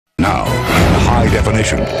Now, high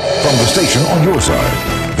definition from the station on your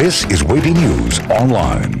side. This is WAVY News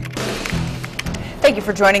Online. Thank you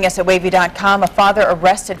for joining us at WAVY.com. A father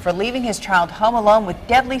arrested for leaving his child home alone with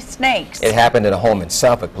deadly snakes. It happened in a home in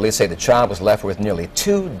Suffolk. Police say the child was left with nearly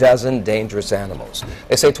 24 dangerous animals.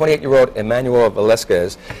 They say 28-year-old Emmanuel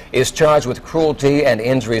Velasquez is charged with cruelty and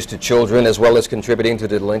injuries to children, as well as contributing to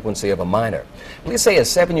the delinquency of a minor. Police say his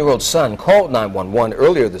 7-year-old son called 911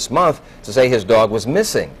 earlier this month to say his dog was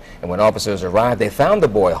missing. And when officers arrived, they found the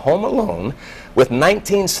boy home alone with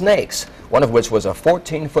 19 snakes, one of which was a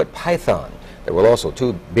 14-foot python. There were also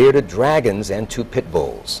 2 bearded dragons and 2 pit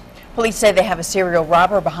bulls. Police say they have a serial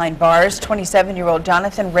robber behind bars. 27-year-old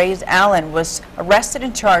Jonathan Reyes Allen was arrested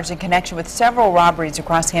and charged in connection with several robberies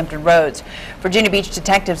across Hampton Roads. Virginia Beach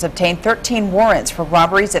detectives obtained 13 warrants for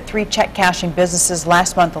robberies at 3 check-cashing businesses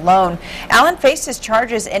last month alone. Allen faces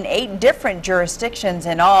charges in 8 different jurisdictions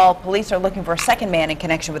in all. Police are looking for a second man in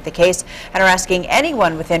connection with the case and are asking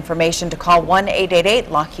anyone with information to call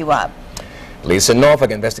 1-888-LOCK-YOU-UP. Police in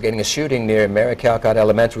Norfolk investigating a shooting near Mary Calcott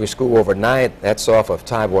Elementary School overnight. That's off of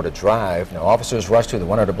Tidewater Drive. Now, officers rushed to the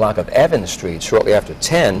 100 block of Evans Street shortly after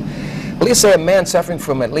 10. Police say a man suffering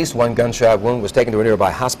from at least 1 gunshot wound was taken to a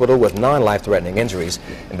nearby hospital with non-life-threatening injuries.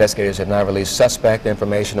 Investigators have not released suspect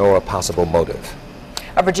information or a possible motive.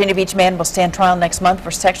 A Virginia Beach man will stand trial next month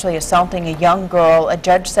for sexually assaulting a young girl. A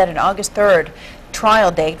judge set an August 3rd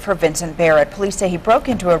trial date for Vincent Barrett. Police say he broke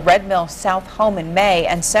into a Red Mill South home in May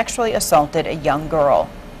and sexually assaulted a young girl.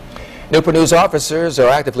 Newport News officers are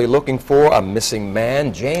actively looking for a missing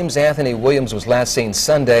man. James Anthony Williams was last seen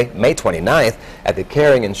Sunday, May 29th, at the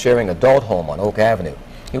Caring and Sharing Adult Home on Oak Avenue.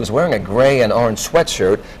 He was wearing a gray and orange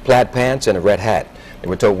sweatshirt, plaid pants, and a red hat. They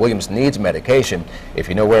were told Williams needs medication. If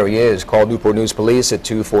you know where he is, call Newport News Police at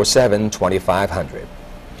 247-2500.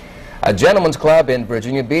 A gentleman's club in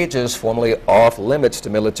Virginia Beach is formally off limits to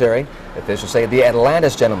military. Officials say the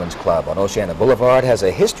Atlantis Gentlemen's Club on Oceana Boulevard has a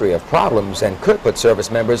history of problems and could put service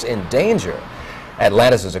members in danger.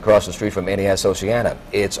 Atlantis is across the street from NES Oceana.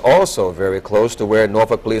 It's also very close to where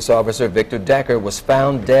Norfolk police officer Victor Decker was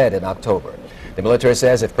found dead in October. The military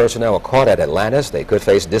says if personnel are caught at Atlantis, they could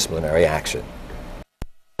face disciplinary action.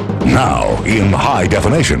 Now, in high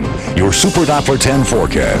definition, your Super Doppler 10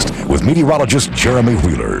 forecast with meteorologist Jeremy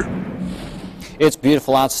Wheeler. It's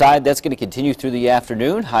beautiful outside. That's going to continue through the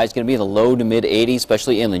afternoon. High is going to be in the low to mid 80s,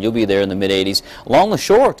 especially inland. You'll be there in the mid 80s. Along the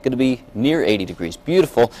shore, it's going to be near 80 degrees.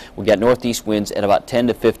 Beautiful. We've got northeast winds at about 10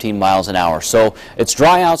 to 15 miles an hour. So it's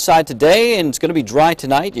dry outside today, and it's going to be dry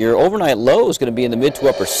tonight. Your overnight low is going to be in the mid to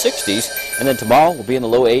upper 60s, and then tomorrow will be in the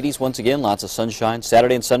low 80s once again. Lots of sunshine.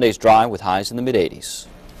 Saturday and Sunday is dry with highs in the mid 80s.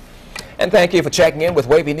 And thank you for checking in with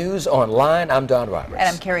WAVY News Online. I'm Don Roberts. And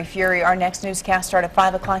I'm Carrie Fury. Our next newscast starts at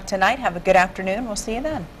 5 o'clock tonight. Have a good afternoon. We'll see you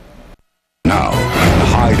then. Now,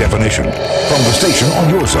 high definition from the station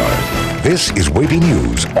on your side. This is WAVY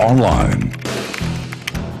News Online.